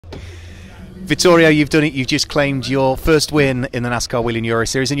Vittorio, you've done it. You've just claimed your first win in the NASCAR Wheeling Euro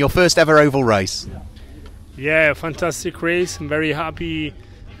Series and your first ever oval race. Yeah, fantastic race. I'm very happy.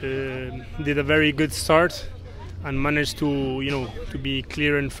 Did a very good start and managed to to be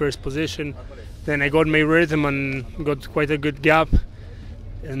clear in first position. Then I got my rhythm and got quite a good gap.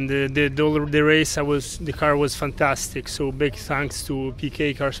 And the race, the car was fantastic. So big thanks to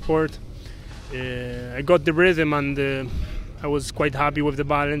PK Car Sport. I got the rhythm and I was quite happy with the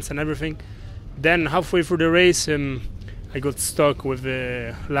balance and everything. Then halfway through the race, I got stuck with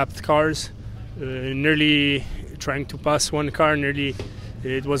lapped cars, nearly trying to pass one car. Nearly,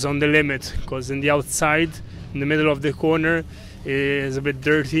 it was on the limit because in the outside, in the middle of the corner, is a bit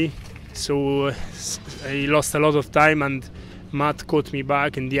dirty. So I lost a lot of time, and Matt caught me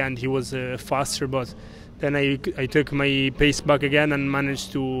back. In the end, he was faster, but then I took my pace back again and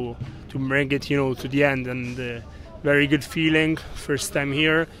managed to bring it, to the end. And very good feeling. First time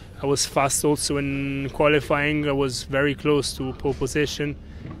here. I was fast also in qualifying. I was very close to pole position,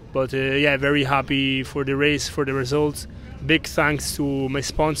 but yeah, very happy for the race, for the results. Big thanks to my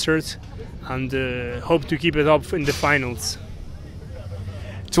sponsors, and hope to keep it up in the finals.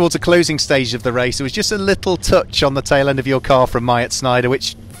 Towards the closing stage of the race, there was just a little touch on the tail end of your car from Myatt Snyder,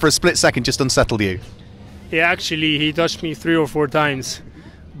 which for a split second just unsettled you. Yeah, actually, he touched me 3 or 4 times,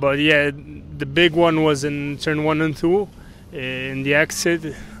 but yeah, the big one was in turn 1 and 2 in the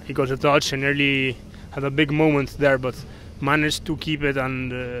exit. He got a touch and nearly had a big moment there, but managed to keep it,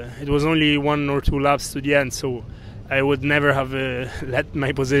 and it was only 1 or 2 laps to the end, so I would never have let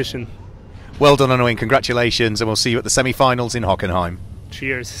my position. Well done on a win, congratulations, and we'll see you at the semi-finals in Hockenheim.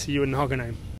 Cheers, see you in Hockenheim.